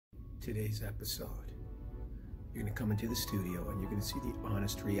today's episode, you're going to come into the studio and you're going to see the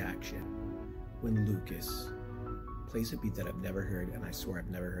honest reaction when Lucas plays a beat that I've never heard, and I swear I've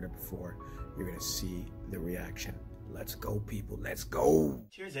never heard it before. You're going to see the reaction. Let's go, people. Let's go.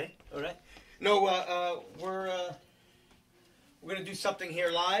 Cheers, eh? All right. No, we're going to do something here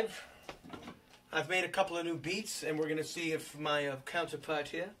live. I've made a couple of new beats, and we're going to see if my counterpart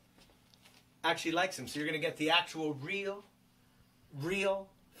here actually likes them. So you're going to get the actual real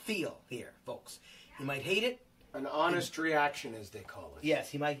feel here, folks. You might hate it. An honest reaction, as they call it. Yes,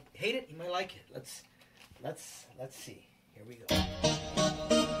 he might hate it. He might like it. Let's see. Here we go.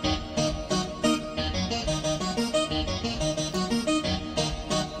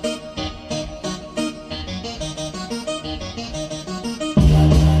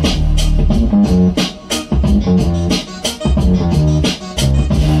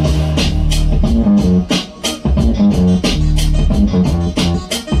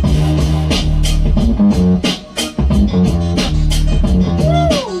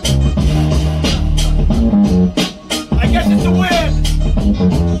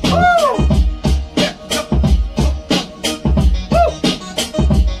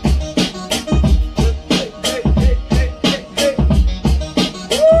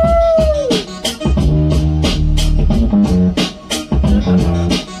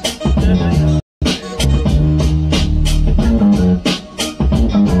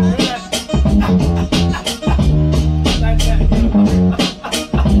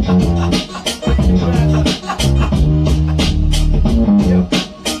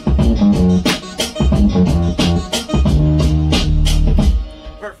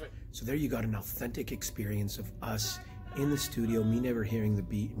 So there you got an authentic experience of us in the studio, me never hearing the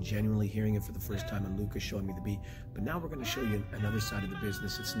beat and genuinely hearing it for the first time, and Lucas showing me the beat. But now we're going to show you another side of the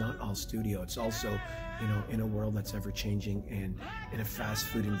business. It's not all studio. It's also, you know, in a world that's ever changing and in a fast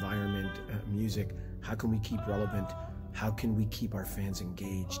food environment, music, how can we keep relevant? How can we keep our fans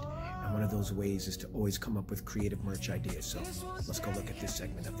engaged? And one of those ways is to always come up with creative merch ideas. So let's go look at this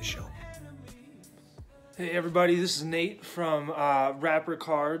segment of the show. Hey everybody, this is Nate from Rapper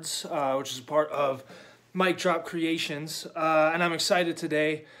Cards, which is a part of Mic Drop Creations, and I'm excited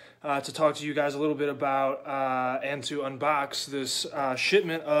today to talk to you guys a little bit about and to unbox this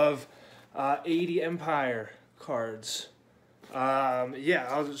shipment of 80 Empire cards. Yeah,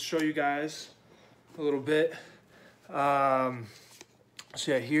 I'll just show you guys a little bit. So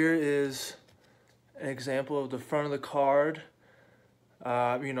yeah, here is an example of the front of the card.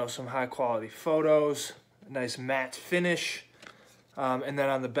 You know, some high quality photos, a nice matte finish, and then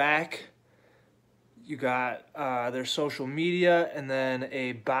on the back you got their social media, and then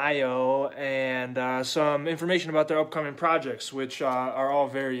a bio and some information about their upcoming projects, which are all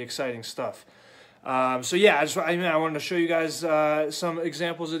very exciting stuff. So yeah, I wanted to show you guys some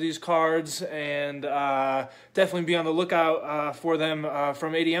examples of these cards, and definitely be on the lookout for them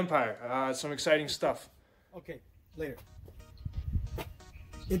from 80 Empire. Some exciting stuff. Okay, later.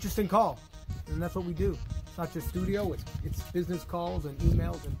 Interesting call, and that's what we do. It's not just studio, it's business calls and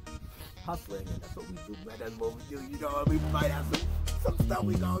emails and hustling, and that's what we do, man. That's what we do. You know, we might have some stuff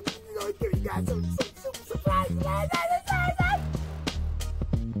we go, give you guys some surprises.